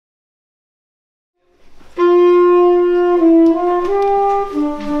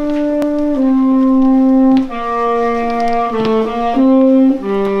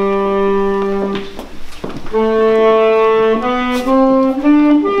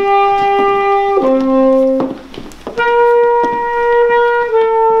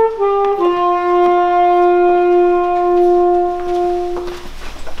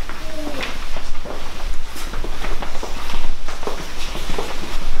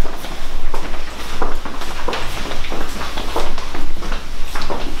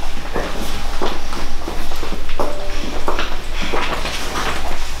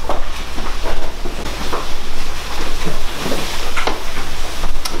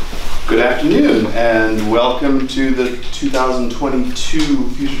Good afternoon and welcome to the 2022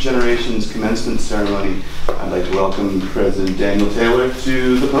 Future Generations Commencement Ceremony. I'd like to welcome President Daniel Taylor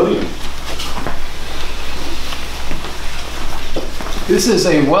to the podium. This is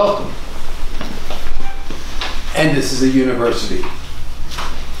a welcome, and this is a university.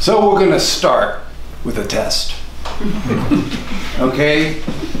 So we're going to start with a test. Okay?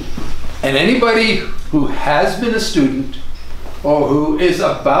 And anybody who has been a student or who is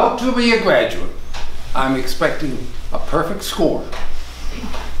about to be a graduate, I'm expecting a perfect score.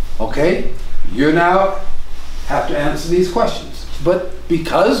 Okay? You now have to answer these questions. But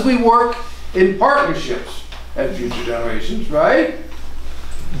because we work in partnerships at Future Generations, right?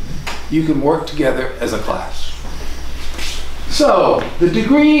 You can work together as a class. So, the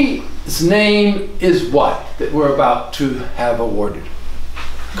degree's name is what that we're about to have awarded?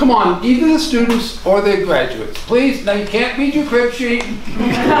 Come on, either the students or the graduates. Please, now you can't read your crib sheet. Call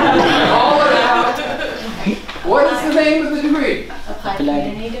it out. What is the name of the degree? Applied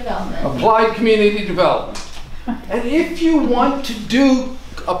Community Development. Applied Community Development. And if you want to do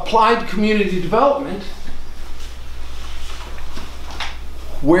Applied Community Development,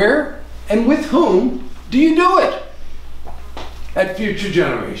 where and with whom do you do it at Future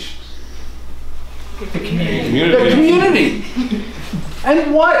Generations? The community. The community.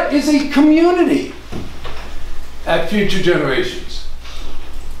 And what is a community at Future Generations?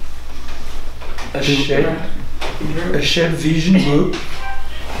 A shared vision group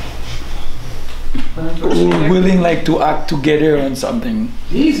willing to act together on something.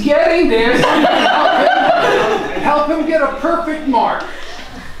 He's getting there. Help him get a perfect mark.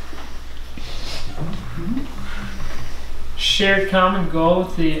 Shared common goal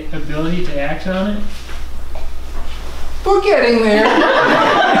with the ability to act on it. We're getting there.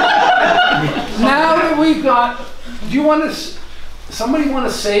 Now that we've got, do you want to, somebody want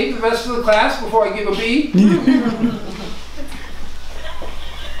to save the rest of the class before I give a B?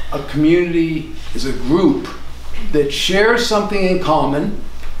 A community is a group that shares something in common.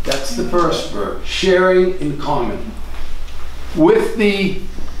 That's the first verb, sharing in common, with the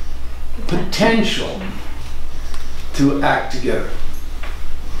potential to act together.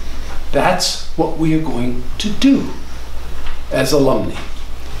 That's what we are going to do as alumni.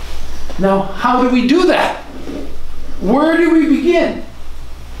 Now, how do we do that? Where do we begin?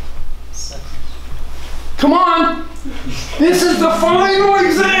 Come on! This is the final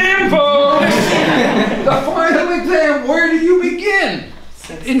exam, folks! The final exam. Where do you begin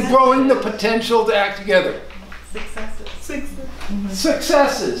in growing the potential to act together?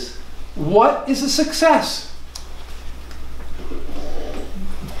 Successes. What is a success?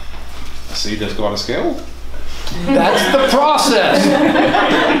 A seed that's go on a scale? That's the process.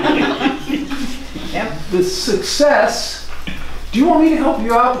 Yep. The success. Do you want me to help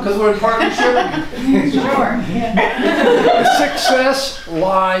you out because we're in partnership? Sure. The success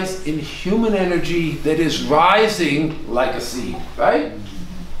lies in human energy that is rising like a seed, right?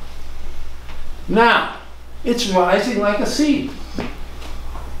 Now, it's rising like a seed.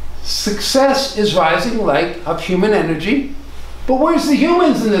 Success is rising like of human energy, but where's the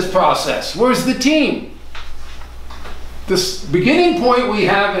humans in this process? Where's the team? This beginning point we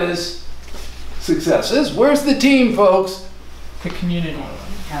have is successes. Where's the team, folks? The community.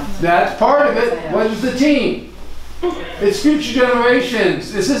 That's part of it. What is the team? It's Future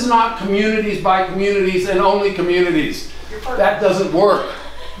Generations. This is not communities by communities and only communities. That doesn't work.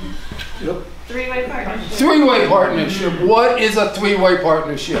 Three-way partnership. Three-way partnership. What is a three-way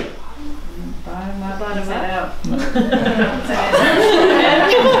partnership? Bottom up, bottom out.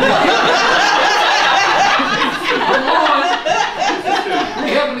 We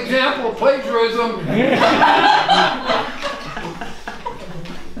have an example of plagiarism.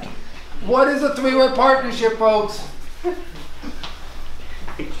 What is a three-way partnership, folks?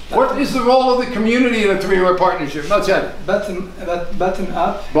 What is the role of the community in a three-way partnership? Not yet. Bottom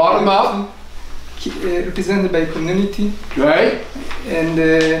up. Bottom up. Represented by community. Right. And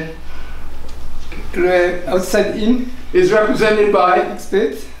outside in. Is represented by?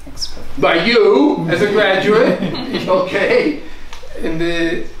 Experts. By you, as a graduate. Okay. And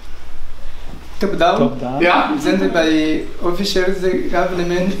the top down. Yeah. Represented by officials, the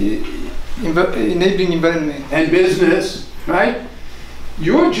government, enabling environment. And business, right?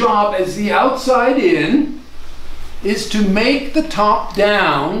 Your job as the outside in is to make the top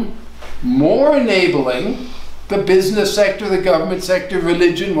down more enabling, the business sector, the government sector,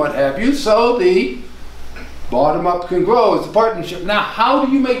 religion, what have you, so the bottom up can grow as a partnership. Now, how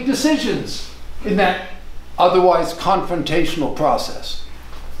do you make decisions in that otherwise confrontational process?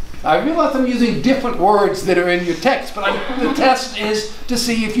 I realize I'm using different words that are in your text, but the test is to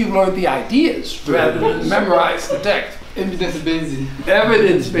see if you learned the ideas rather than memorize the text. Evidence-based.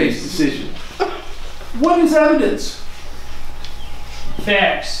 Evidence-based decision. What is evidence?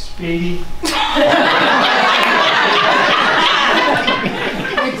 Facts, baby.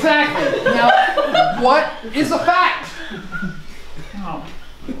 Exactly. Now, what is a fact? Oh.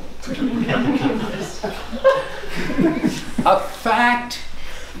 A fact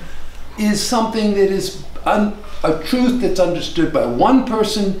is something that is a truth that's understood by one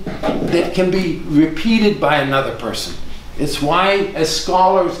person that can be repeated by another person. It's why, as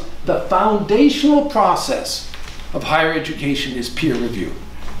scholars, the foundational process of higher education is peer review.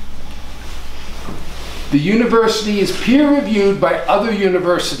 The university is peer reviewed by other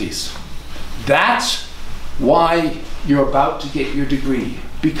universities. That's why you're about to get your degree,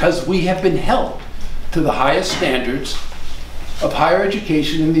 because we have been held to the highest standards of higher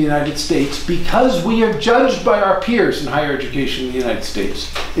education in the United States because we are judged by our peers in higher education in the United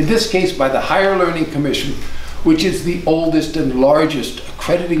States. In this case, by the Higher Learning Commission, which is the oldest and largest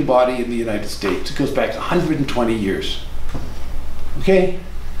accrediting body in the United States. It goes back 120 years. Okay?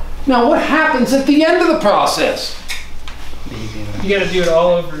 Now, what happens at the end of the process? You gotta do it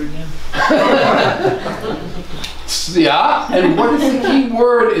all over again. Yeah, and what is the key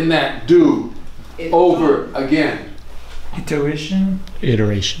word in that? Do. Over again. Iteration.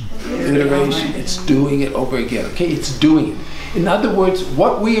 Iteration. It's doing it over again. Okay, it's doing it. In other words,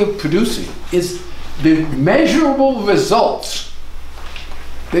 what we are producing is the measurable results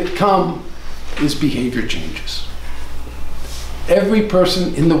that come is behavior changes. Every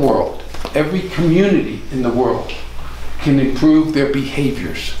person in the world, every community in the world can improve their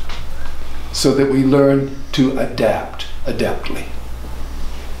behaviors so that we learn to adapt adeptly.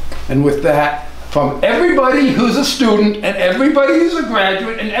 And with that, from everybody who's a student and everybody who's a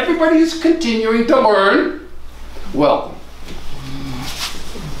graduate and everybody who's continuing to learn, welcome.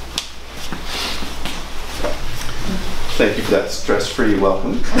 Thank you for that stress-free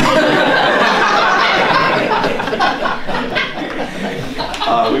welcome.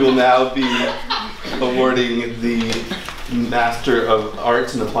 We will now be awarding the Master of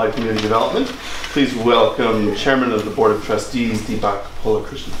Arts in Applied Community Development. Please welcome Chairman of the Board of Trustees, Deepak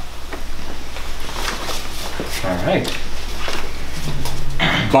Polakrishnan. All right.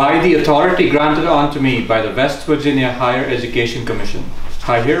 By the authority granted unto me by the West Virginia Higher Education Commission,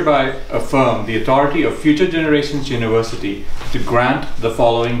 I hereby affirm the authority of Future Generations University to grant the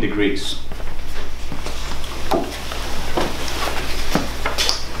following degrees.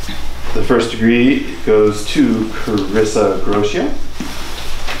 The first degree goes to Carissa Grocia.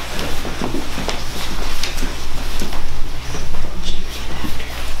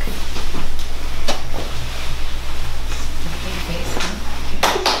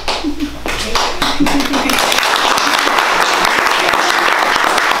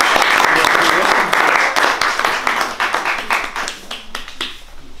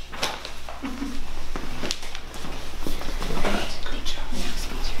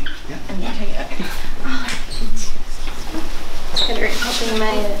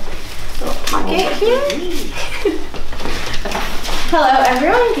 Hello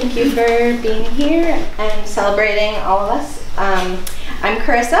everyone, thank you for being here and celebrating all of us. I'm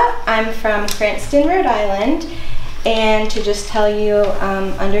Carissa, I'm from Cranston, Rhode Island, and to just tell you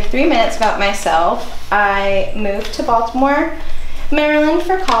under 3 minutes about myself, I moved to Baltimore, Maryland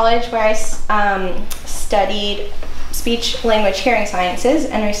for college where I studied speech language hearing sciences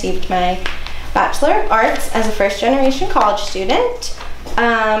and received my Bachelor of Arts as a first-generation college student.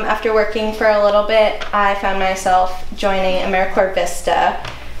 After working for a little bit, I found myself joining AmeriCorps Vista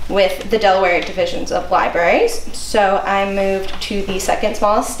with the Delaware Divisions of Libraries. So I moved to the second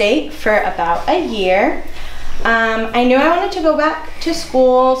smallest state for about a year. I knew I wanted to go back to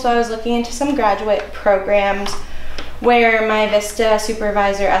school, so I was looking into some graduate programs where my Vista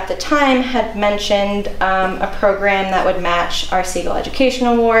supervisor at the time had mentioned a program that would match our Siegel Education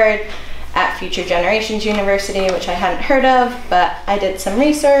Award at Future Generations University, which I hadn't heard of, but I did some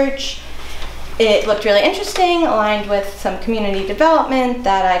research. It looked really interesting, aligned with some community development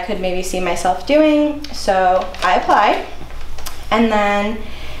that I could maybe see myself doing, so I applied. And then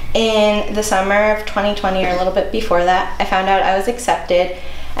in the summer of 2020, or a little bit before that, I found out I was accepted,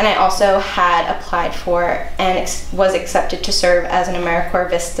 and I also had applied for and was accepted to serve as an AmeriCorps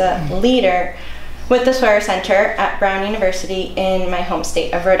Vista leader with the Sawyer Center at Brown University in my home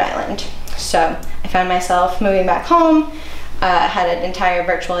state of Rhode Island. So I found myself moving back home, had an entire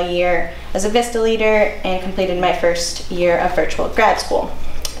virtual year as a Vista leader, and completed my first year of virtual grad school.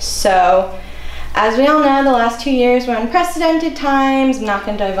 So as we all know, the last 2 years were unprecedented times. I'm not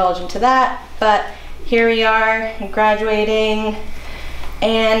going to divulge into that, but here we are graduating,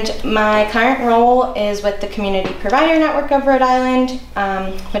 and my current role is with the Community Provider Network of Rhode Island,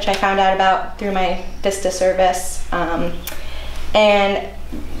 which I found out about through my VISTA service, and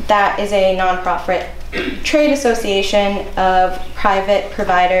that is a nonprofit trade association of private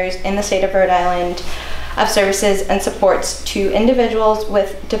providers in the state of Rhode Island of services and supports to individuals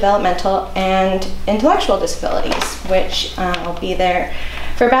with developmental and intellectual disabilities, which I'll be there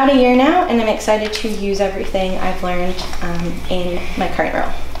for about a year now, and I'm excited to use everything I've learned in my current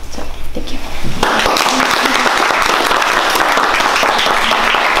role. So, thank you.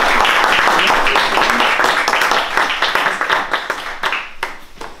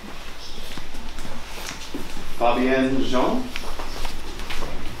 Fabienne Jean.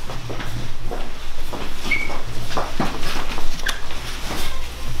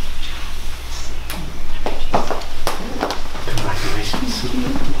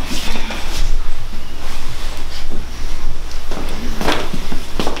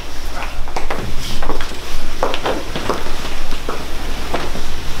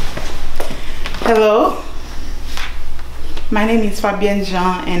 Hello, my name is Fabienne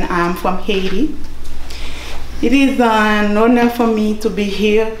Jean and I'm from Haiti. It is an honor for me to be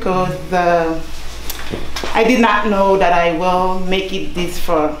here because I did not know that I will make it this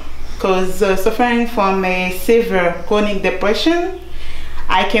far. Because suffering from a severe chronic depression,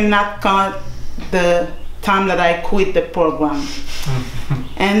 I cannot count the time that I quit the program.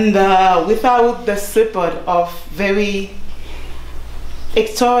 And without the support of very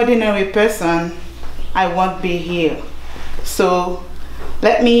extraordinary person, I won't be here. So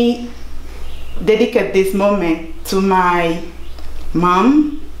let me dedicate this moment to my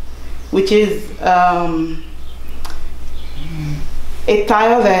mom, which is a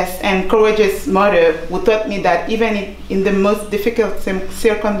tireless and courageous mother who taught me that even in the most difficult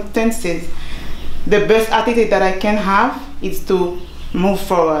circumstances, the best attitude that I can have is to move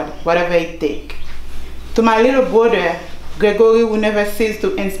forward, whatever it takes. To my little brother, Gregory, who never ceased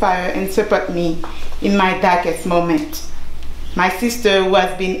to inspire and support me in my darkest moment. My sister, who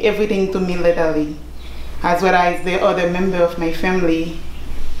has been everything to me literally, as well as the other member of my family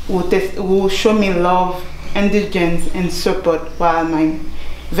who show me love, indulgence, and support while my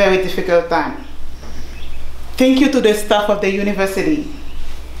very difficult time. Thank you to the staff of the university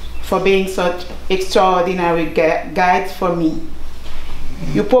for being such extraordinary guides for me.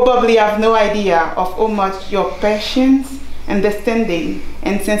 You probably have no idea of how much your patience, understanding,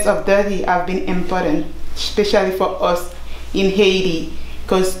 and sense of duty have been important, especially for us in Haiti,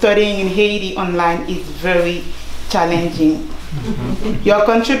 because studying in Haiti online is very challenging. Your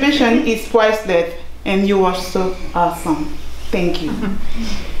contribution is priceless and you are so awesome. Thank you.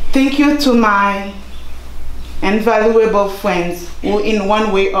 Thank you to my invaluable friends who in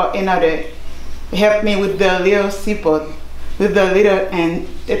one way or another helped me with the little support, with the little and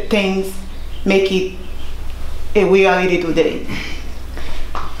the things make it a reality today.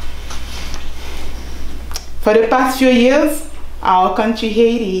 For the past few years, our country,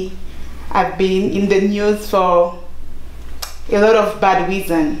 Haiti, have been in the news for a lot of bad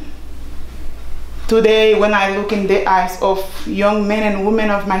reasons. Today, when I look in the eyes of young men and women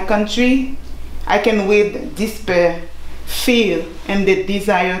of my country, I can read despair, fear, and the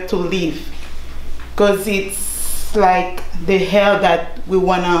desire to live. Because it's like the hell that we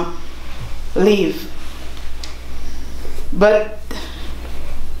wanna live. But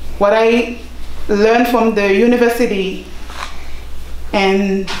what I learned from the university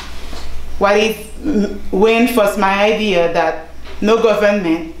and what is reinforced my idea that no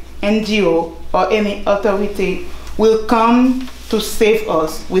government, NGO, or any authority will come to save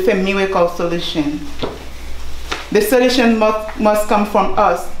us with a miracle solution. The solution must come from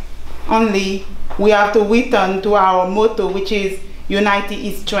us. Only we have to return to our motto, which is unity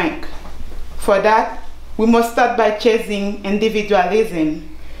is strength. For that, we must start by chasing individualism.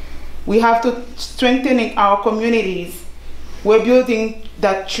 We have to strengthen our communities. We're building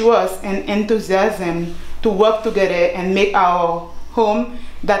that trust and enthusiasm to work together and make our home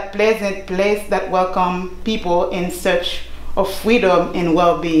that pleasant place that welcomes people in search of freedom and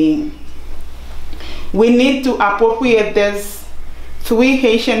well-being. We need to appropriate these 3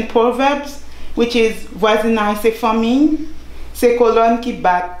 Haitian proverbs, which is voisinage c'est famille, c'est colonne qui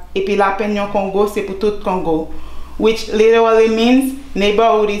bat, et puis la peine yon Congo c'est pour tout Congo, which literally means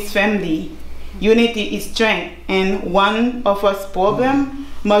neighborhood is family, unity is strength, and one of us problem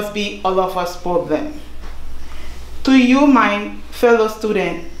must be all of us problem. To you, my fellow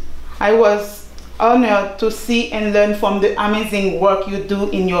student, I was honored to see and learn from the amazing work you do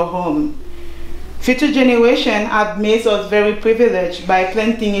in your home. Future generations have made us very privileged by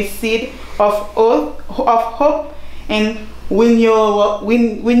planting a seed of hope and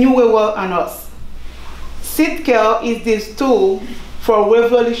renewal on us. Seed care is this tool for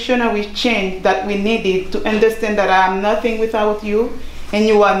revolutionary change that we needed to understand that I am nothing without you and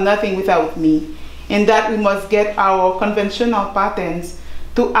you are nothing without me, and that we must get our conventional patterns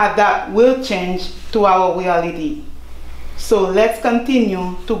to adapt real change to our reality. So let's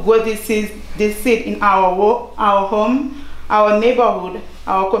continue to grow this seed in our home, our neighborhood,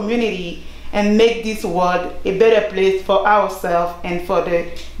 our community, and make this world a better place for ourselves and for the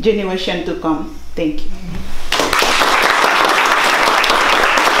generation to come. Thank you.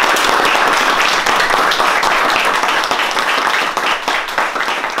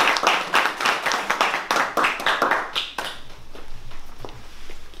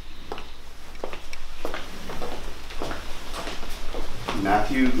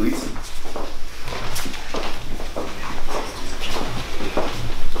 Matthew Gleason.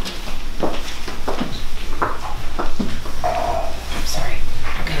 I'm sorry.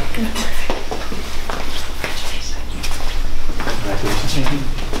 Okay.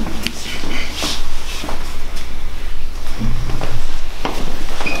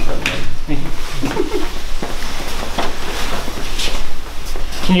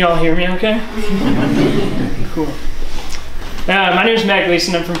 Can you all hear me okay? Cool. My name is Matt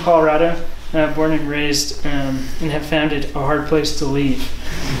Gleason. I'm from Colorado, born and raised, and have founded A Hard Place to Leave.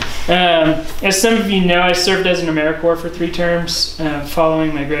 As some of you know, I served as an AmeriCorps for 3 terms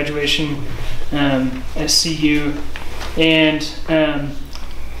following my graduation at CU. And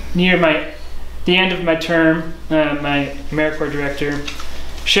near the end of my term, my AmeriCorps director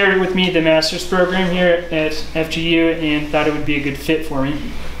shared with me the master's program here at FGU and thought it would be a good fit for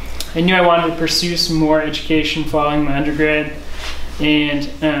me. I knew I wanted to pursue some more education following my undergrad, and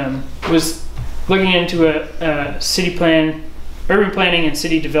was looking into a urban planning and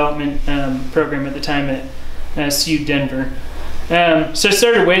city development program at the time at CU Denver. So I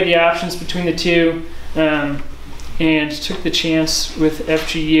started to weigh the options between the two, and took the chance with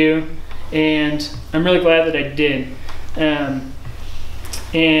FGU, and I'm really glad that I did.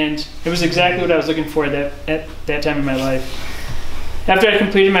 And it was exactly what I was looking for at that time in my life. After I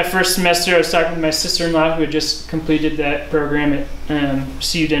completed my first semester, I was talking with my sister-in-law who had just completed that program at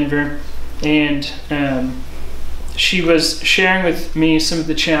CU Denver, and she was sharing with me some of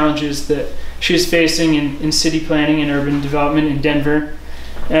the challenges that she was facing in city planning and urban development in Denver.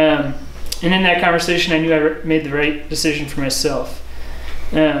 And in that conversation, I knew I made the right decision for myself.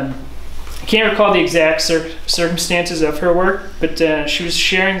 I can't recall the exact circumstances of her work, but she was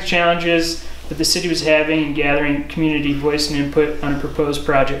sharing the challenges that the city was having in gathering community voice and input on a proposed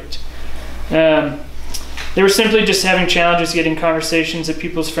project. They were simply just having challenges getting conversations at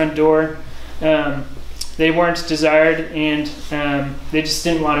people's front door. They weren't desired, and they just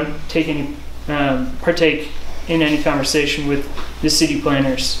didn't want to partake in any conversation with the city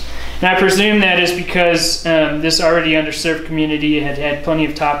planners. And I presume that is because this already underserved community had had plenty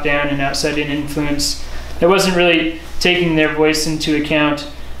of top-down and outside-in influence that wasn't really taking their voice into account.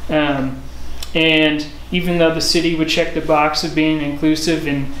 And even though the city would check the box of being inclusive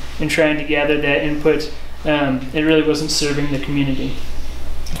and trying to gather that input, it really wasn't serving the community.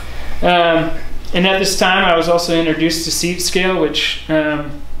 And at this time, I was also introduced to seed scale, which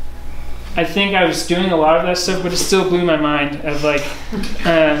I think I was doing a lot of that stuff, but it still blew my mind of like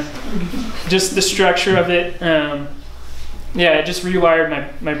just the structure of it. Yeah, it just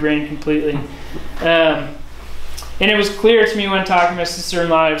rewired my brain completely. And it was clear to me when talking to my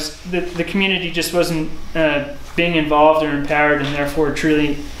sister-in-law that the community just wasn't being involved or empowered, and therefore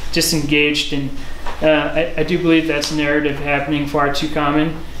truly disengaged. And I do believe that's a narrative happening far too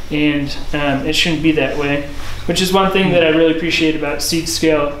common, and it shouldn't be that way, which is one thing that I really appreciate about seed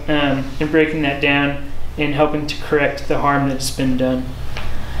scale, and breaking that down and helping to correct the harm that's been done.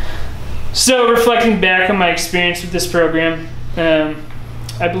 So reflecting back on my experience with this program,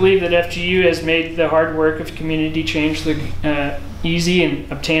 I believe that FGU has made the hard work of community change look easy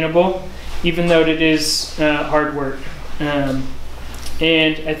and obtainable, even though it is hard work. And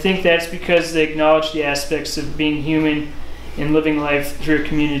I think that's because they acknowledge the aspects of being human and living life through a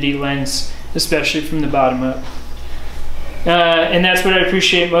community lens, especially from the bottom up. And that's what I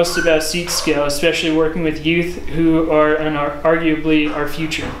appreciate most about Seed Scale, especially working with youth who are arguably our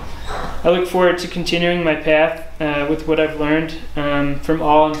future. I look forward to continuing my path with what I've learned from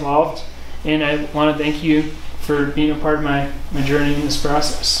all involved, and I want to thank you for being a part of my journey in this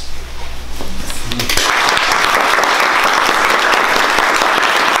process.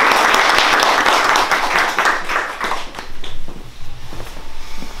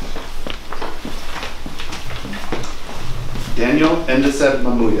 Endeseb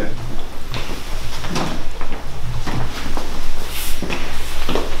Mamuya.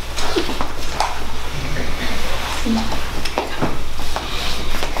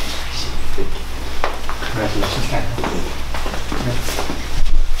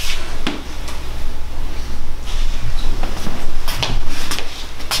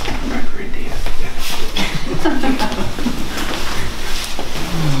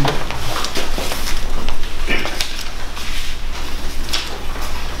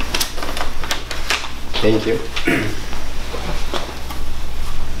 Thank you.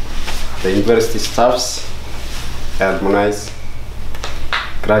 The university staffs, alumni,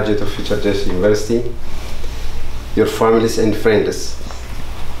 graduate of Future Generation University, your families and friends,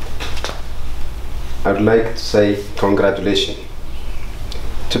 I would like to say congratulations.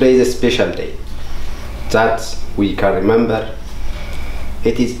 Today is a special day that we can remember.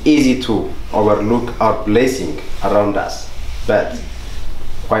 It is easy to overlook our blessing around us, but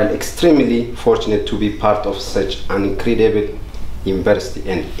while extremely fortunate to be part of such an incredible university,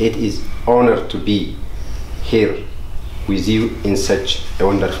 and it is honor to be here with you in such a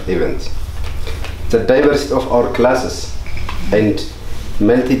wonderful event. The diversity of our classes and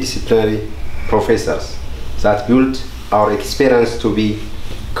multidisciplinary professors that build our experience to be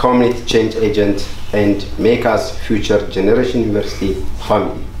community change agent and make us future generation university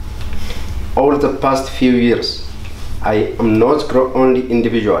family. Over the past few years, I am not grown only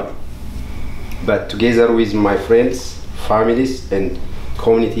individually, but together with my friends, families, and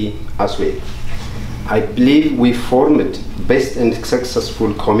community as well. I believe we formed best and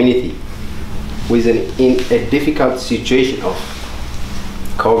successful community in a difficult situation of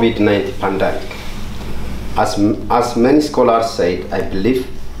COVID-19 pandemic. As many scholars said, I believe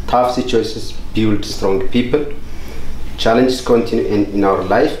tough situations build strong people. Challenges continue in our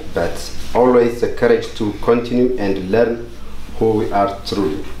life, but always the courage to continue and learn who we are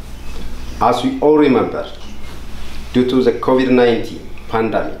truly. As we all remember, due to the COVID-19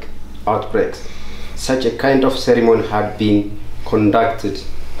 pandemic outbreaks, such a kind of ceremony had been conducted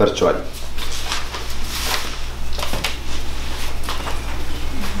virtually.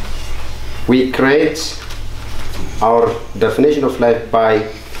 We create our definition of life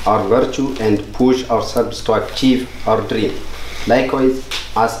by our virtue and push ourselves to achieve our dream. Likewise,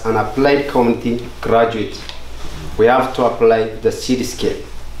 as an applied community graduate, we have to apply the seed scale,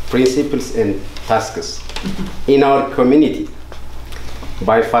 principles and tasks in our community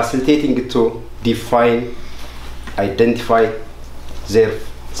by facilitating to define, identify their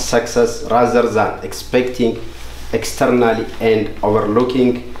success rather than expecting externally and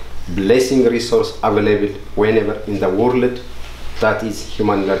overlooking blessing resource available whenever in the world that is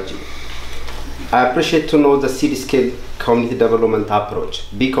human energy. I appreciate to know the seed scale community development approach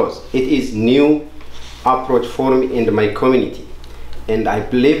because it is new approach for me and my community, and I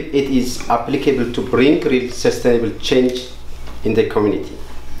believe it is applicable to bring real sustainable change in the community.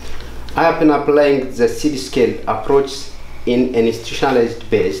 I have been applying the seed scale approach in an institutionalized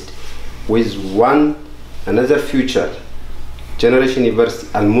based with another future generation university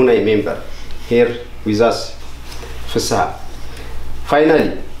alumni member here with us, Fasa.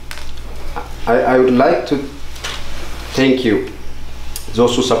 Finally, I would like to thank you,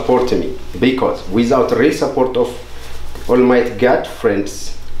 those who support me, because without real support of Almighty God,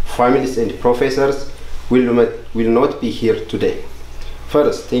 friends, families, and professors, will not be here today.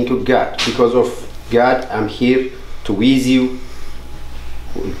 First, thank you, God. Because of God, I'm here to with you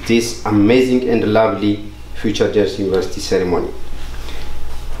this amazing and lovely Future Generation University ceremony.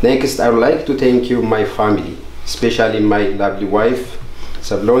 Next, I would like to thank you, my family, especially my lovely wife,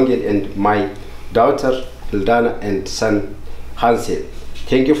 Sablongel, and my daughter, Eldana, and son, Hansel.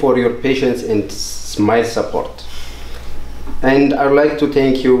 Thank you for your patience and smile support. And I would like to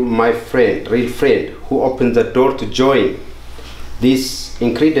thank you, my friend, real friend, who opened the door to join this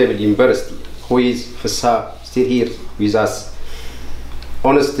incredible university, who is Fasa, still here with us.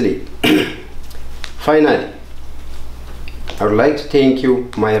 Honestly, finally, I would like to thank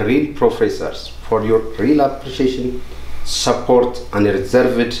you, my real professors, for your real appreciation, support, and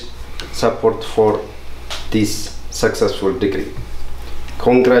reserved support for this successful degree.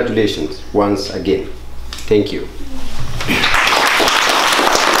 Congratulations once again. Thank you.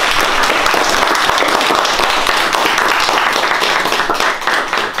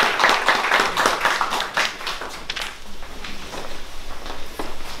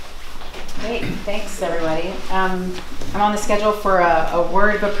 Great, thanks everybody. I'm on the schedule for a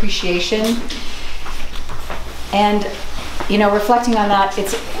word of appreciation, and you know, reflecting on that,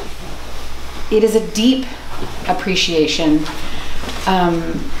 it is a deep appreciation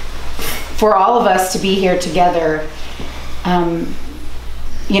for all of us to be here together.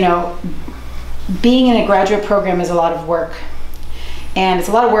 you know, being in a graduate program is a lot of work. And it's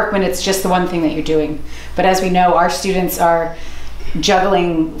a lot of work when it's just the one thing that you're doing. But as we know, our students are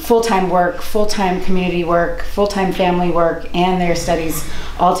juggling full-time work, full-time community work, full-time family work, and their studies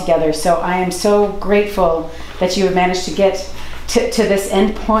all together. So I am so grateful that you have managed to get to this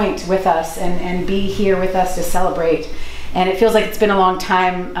end point with us and be here with us to celebrate. And it feels like it's been a long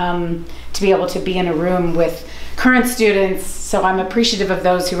time to be able to be in a room with current students. So I'm appreciative of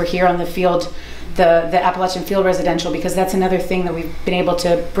those who are here on the field, the Appalachian Field Residential, because that's another thing that we've been able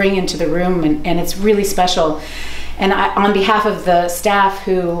to bring into the room, and it's really special. And on behalf of the staff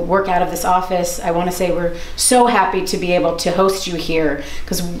who work out of this office, I want to say we're so happy to be able to host you here,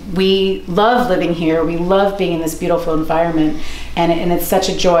 because we love living here. We love being in this beautiful environment, and it's such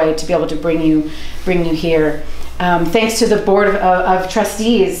a joy to be able to bring you here. Thanks to the Board of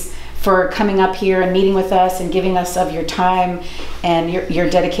Trustees for coming up here and meeting with us and giving us of your time and your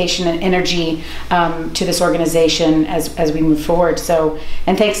dedication and energy to this organization as we move forward. So,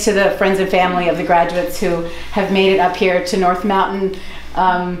 and thanks to the friends and family of the graduates who have made it up here to North Mountain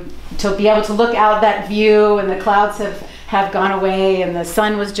to be able to look out that view, and the clouds have gone away and the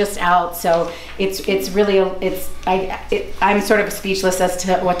sun was just out. So it's really, I'm sort of speechless as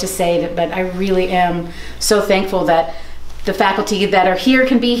to what to say, but I really am so thankful that the faculty that are here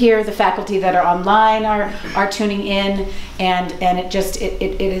can be here, the faculty that are online are tuning in, and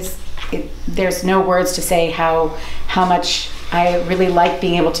there's no words to say how much I really like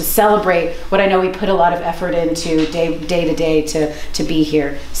being able to celebrate what I know we put a lot of effort into day to day to be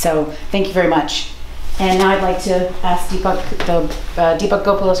here. So thank you very much. And now I'd like to ask Deepak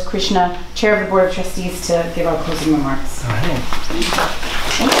Gopalas Krishna, Chair of the Board of Trustees, to give our closing remarks. All right.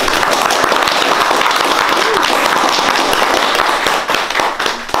 Thank you.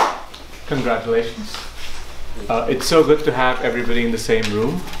 Congratulations. It's so good to have everybody in the same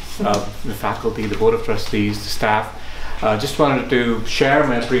room, the faculty, the Board of Trustees, the staff. Just wanted to share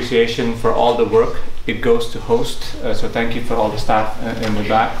my appreciation for all the work it goes to host. So thank you for all the staff in the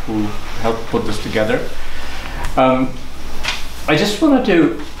back who helped put this together. I just wanted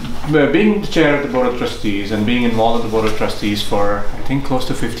to, being the chair of the Board of Trustees and being involved with the Board of Trustees for, I think, close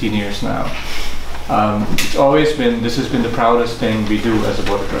to 15 years now, it's always been, this has been the proudest thing we do as a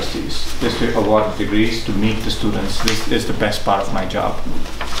Board of Trustees, is to award degrees, to meet the students. This is the best part of my job.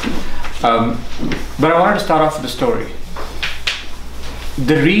 But I wanted to start off with a story.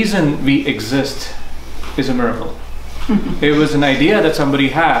 The reason we exist is a miracle. It was an idea that somebody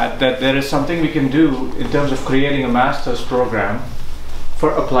had, that there is something we can do in terms of creating a master's program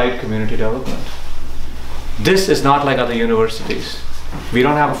for applied community development. This is not like other universities. We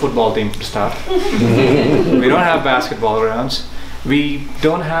don't have a football team to start. We don't have basketball grounds. We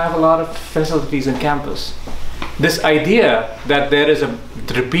don't have a lot of facilities on campus. This idea that there is a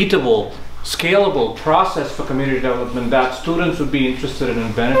repeatable, scalable process for community development that students would be interested in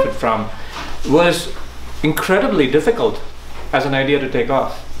and benefit from was incredibly difficult as an idea to take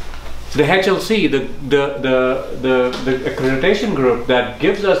off. The HLC, the accreditation group that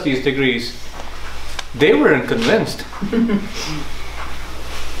gives us these degrees, they weren't convinced.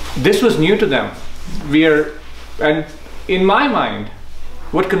 This was new to them. And in my mind,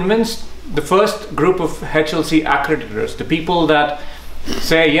 what convinced the first group of HLC accreditors, the people that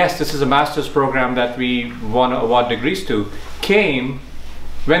say, yes, this is a master's program that we want to award degrees to, came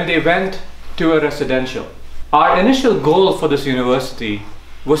when they went to a residential. Our initial goal for this university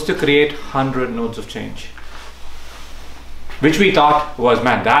was to create 100 nodes of change, which we thought was,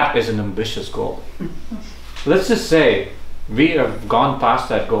 man, that is an ambitious goal. Let's just say we have gone past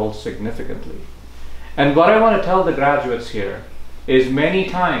that goal significantly. And what I want to tell the graduates here is, many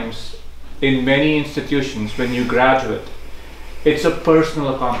times in many institutions when you graduate, it's a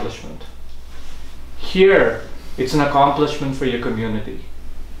personal accomplishment. Here, it's an accomplishment for your community.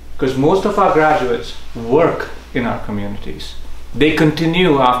 Because most of our graduates work in our communities. They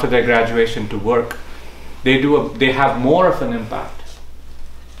continue after their graduation to work. They have more of an impact.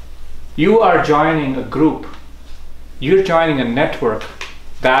 You are joining a group. You're joining a network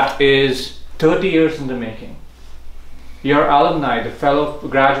that is 30 years in the making. Your alumni, the fellow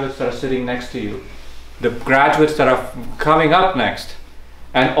graduates that are sitting next to you, the graduates that are coming up next,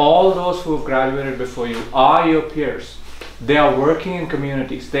 and all those who have graduated before you are your peers. They are working in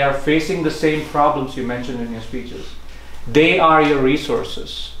communities. They are facing the same problems you mentioned in your speeches. They are your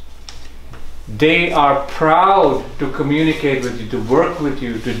resources. They are proud to communicate with you, to work with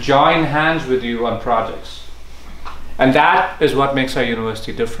you, to join hands with you on projects. And that is what makes our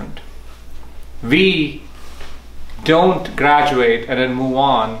university different. We don't graduate and then move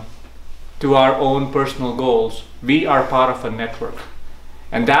on to our own personal goals. We are part of a network.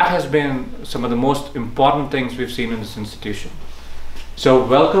 And that has been some of the most important things we've seen in this institution. So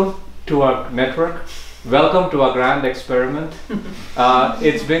welcome to our network. Welcome to our grand experiment.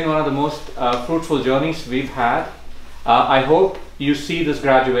 It's been one of the most fruitful journeys we've had. I hope you see this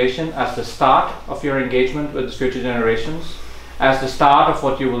graduation as the start of your engagement with the future generations, as the start of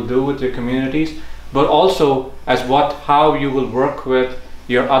what you will do with your communities, but also as how you will work with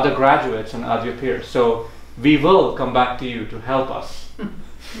your other graduates and other peers. So we will come back to you to help us.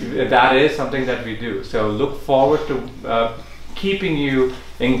 That is something that we do. So look forward to keeping you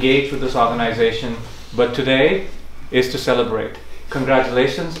engaged with this organization. But today is to celebrate.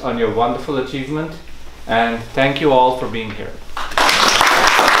 Congratulations on your wonderful achievement, and thank you all for being here.